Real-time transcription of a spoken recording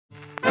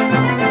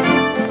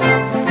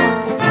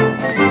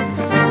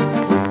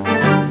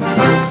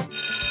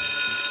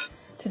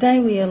Today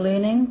we are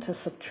learning to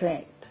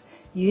subtract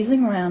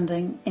using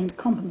rounding and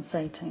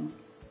compensating.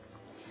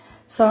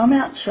 So I'm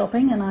out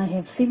shopping and I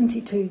have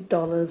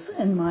 $72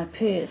 in my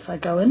purse. I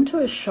go into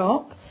a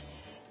shop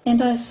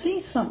and I see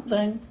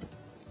something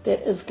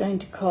that is going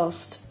to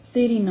cost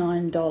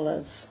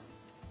 $39.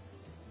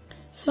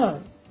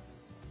 So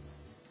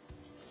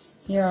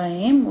here I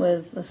am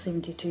with the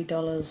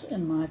 $72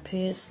 in my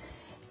purse,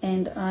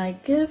 and I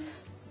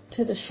give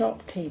to the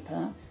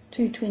shopkeeper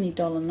two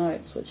 $20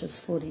 notes, which is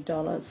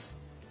 $40.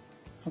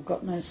 I've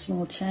got no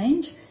small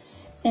change,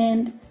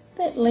 and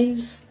that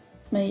leaves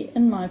me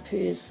in my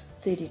purse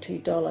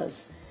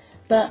 $32.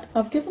 But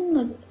I've given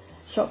the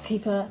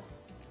shopkeeper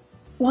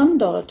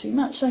 $1 too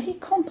much, so he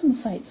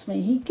compensates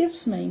me, he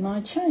gives me my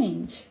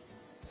change.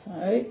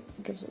 So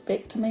he gives it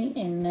back to me,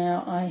 and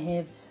now I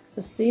have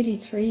the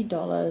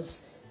 $33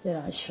 that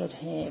I should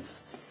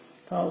have.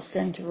 If I was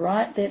going to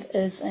write that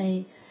as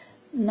a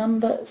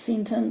number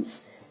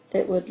sentence,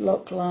 it would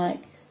look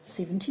like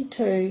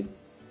 72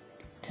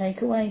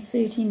 take away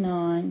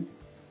 39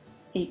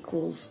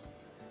 equals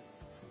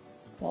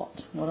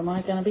what? What am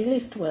I going to be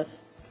left with?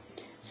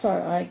 So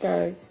I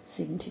go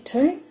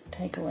 72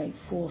 take away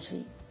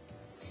 40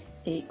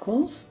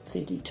 equals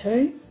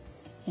 32,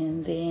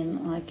 and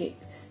then I get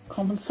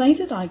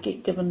compensated, I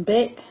get given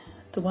back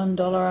the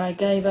 $1 I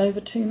gave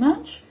over too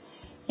much,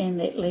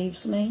 and that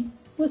leaves me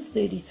with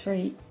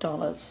 $33.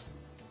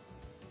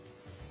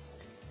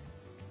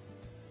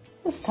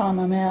 This time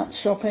I'm out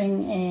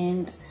shopping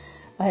and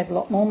I have a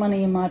lot more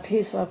money in my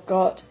purse. I've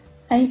got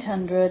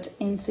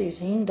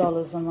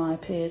 $813 in my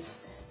purse.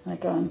 I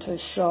go into a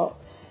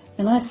shop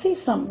and I see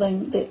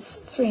something that's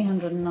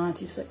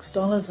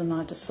 $396 and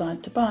I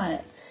decide to buy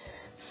it.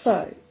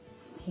 So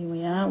here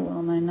we are, we're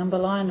on my number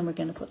line and we're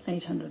going to put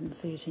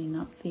 813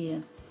 up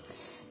there.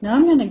 Now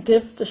I'm going to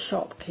give the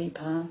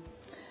shopkeeper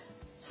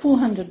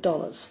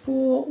 $400,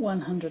 4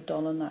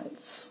 $100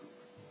 notes,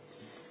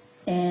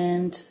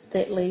 and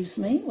that leaves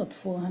me with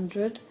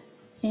 $413.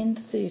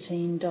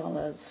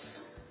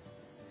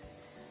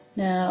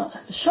 Now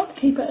the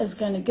shopkeeper is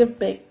going to give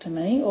back to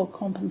me or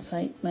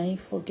compensate me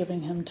for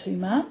giving him too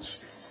much,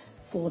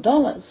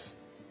 $4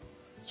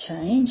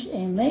 change,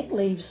 and that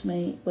leaves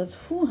me with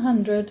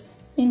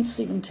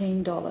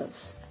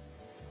 $417.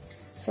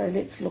 So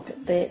let's look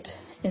at that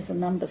as a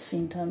number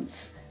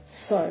sentence.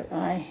 So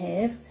I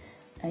have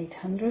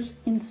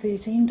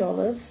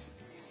 $813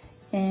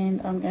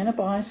 and I'm going to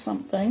buy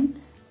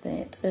something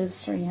that is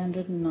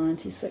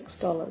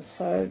 $396.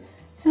 So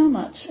how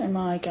much am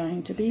I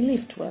going to be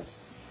left with?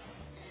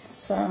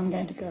 So I'm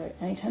going to go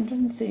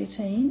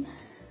 813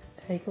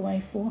 take away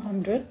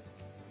 400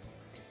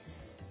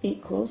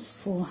 equals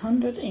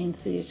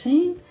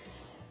 413,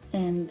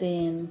 and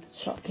then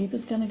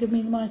shopkeeper's going to give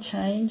me my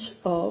change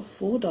of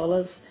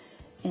 $4,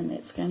 and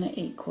that's going to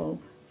equal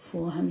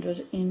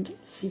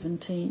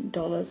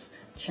 $417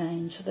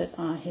 change that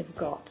I have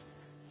got.